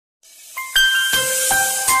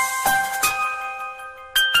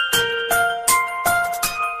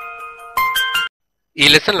ఈ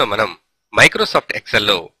లెసన్ లో మనం మైక్రోసాఫ్ట్ ఎక్సెల్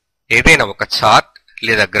లో ఏదైనా ఒక చార్ట్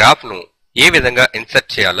లేదా గ్రాఫ్ ను ఏ విధంగా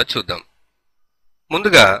ఇన్సర్ట్ చేయాలో చూద్దాం.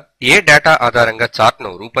 ముందుగా ఏ డేటా ఆధారంగా చార్ట్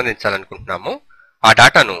ను రూపొందించాలనుకుంటున్నామో ఆ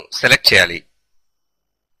డేటాను సెలెక్ట్ చేయాలి.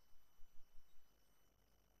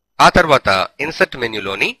 ఆ తర్వాత ఇన్సర్ట్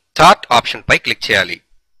మెన్యూలోని చార్ట్ ఆప్షన్ పై క్లిక్ చేయాలి.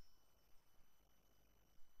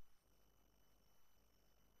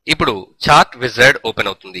 ఇప్పుడు చార్ట్ విజార్డ్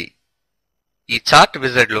ఓపెన్ అవుతుంది. ఈ చార్ట్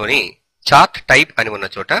విజార్డ్ లోని చార్ట్ టైప్ అని ఉన్న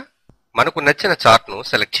చోట మనకు నచ్చిన చార్ట్ ను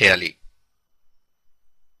సెలెక్ట్ చేయాలి.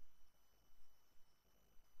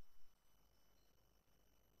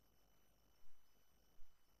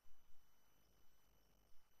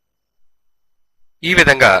 ఈ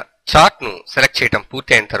విధంగా చార్ట్ ను సెలెక్ట్ చేయటం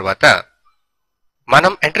పూర్తి అయిన తర్వాత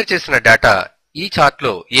మనం ఎంటర్ చేసిన డేటా ఈ చార్ట్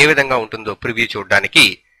లో ఏ విధంగా ఉంటుందో ప్రివ్యూ చూడడానికి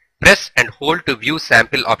press and hold to view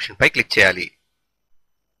sample option pi click చేయాలి.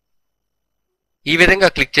 ఈ విధంగా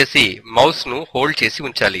క్లిక్ చేసి మౌస్ ను హోల్డ్ చేసి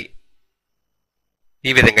ఉంచాలి.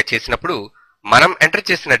 ఈ విధంగా చేసినప్పుడు మనం ఎంటర్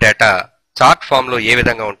చేసిన డేటా చార్ట్ ఫామ్ లో ఏ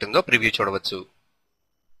విధంగా ఉంటుందో ప్రివ్యూ చూడవచ్చు.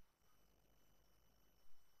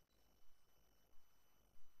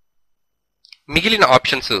 మిగిలిన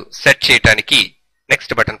ఆప్షన్స్ సెట్ చేయడానికి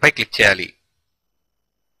నెక్స్ట్ బటన్ పై క్లిక్ చేయాలి.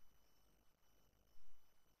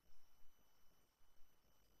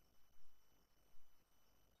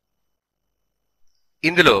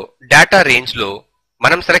 ఇందులో డేటా రేంజ్ లో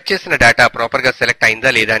మనం సెలెక్ట్ చేసిన డేటా ప్రాపర్ గా సెలెక్ట్ అయిందా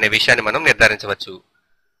లేదా అనే విషయాన్ని మనం నిర్ధారించవచ్చు.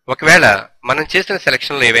 ఒకవేళ మనం చేసిన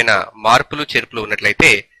సెలెక్షన్ లో ఏవైనా మార్పులు చేర్పులు ఉన్నట్లయితే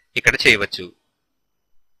ఇక్కడ చేయవచ్చు.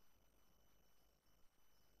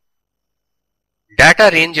 డేటా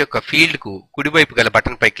రేంజ్ యొక్క ఫీల్డ్ కు కుడివైపు గల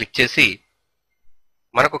బటన్ పై క్లిక్ చేసి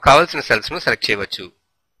మనకు కావలసిన సెల్స్ ను సెలెక్ట్ చేయవచ్చు.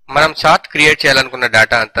 మనం చార్ట్ క్రియేట్ చేయాలనుకున్న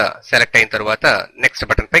డేటా అంతా సెలెక్ట్ అయిన తర్వాత నెక్స్ట్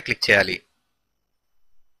బటన్ పై క్లిక్ చేయాలి.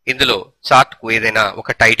 ఇందులో చార్ట్ కు ఏదైనా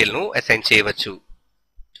ఒక టైటిల్ ను అసైన్ చేయవచ్చు.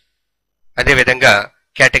 అదేవిధంగా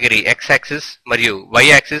కేటగిరీ X యాక్సిస్ మరియు Y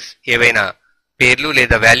యాక్సిస్ ఏవైనా పేర్లు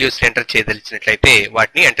లేదా వాల్యూస్ ఎంటర్ చేయదలిచినట్లయితే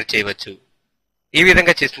వాటిని ఎంటర్ చేయవచ్చు. ఈ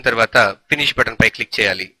విధంగా చేసిన తర్వాత ఫినిష్ బటన్ పై క్లిక్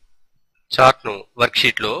చేయాలి. చార్ట్ ను వర్క్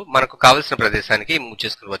షీట్ లో మనకు కావలసిన ప్రదేశానికి మూవ్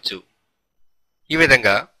చేసుకోవచ్చు. ఈ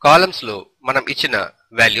విధంగా కాలమ్స్ లో మనం ఇచ్చిన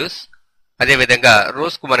వాల్యూస్ అదేవిధంగా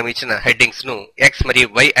రోస్ కు మనం ఇచ్చిన హెడ్డింగ్స్ ను X మరియు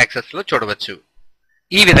Y యాక్సిస్ లో చూడవచ్చు.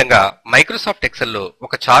 ఈ విధంగా మైక్రోసాఫ్ట్ ఎక్సెల్ లో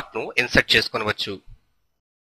ఒక చార్ట్ ను ఇన్సర్ట్ చేసుకోవచ్చు.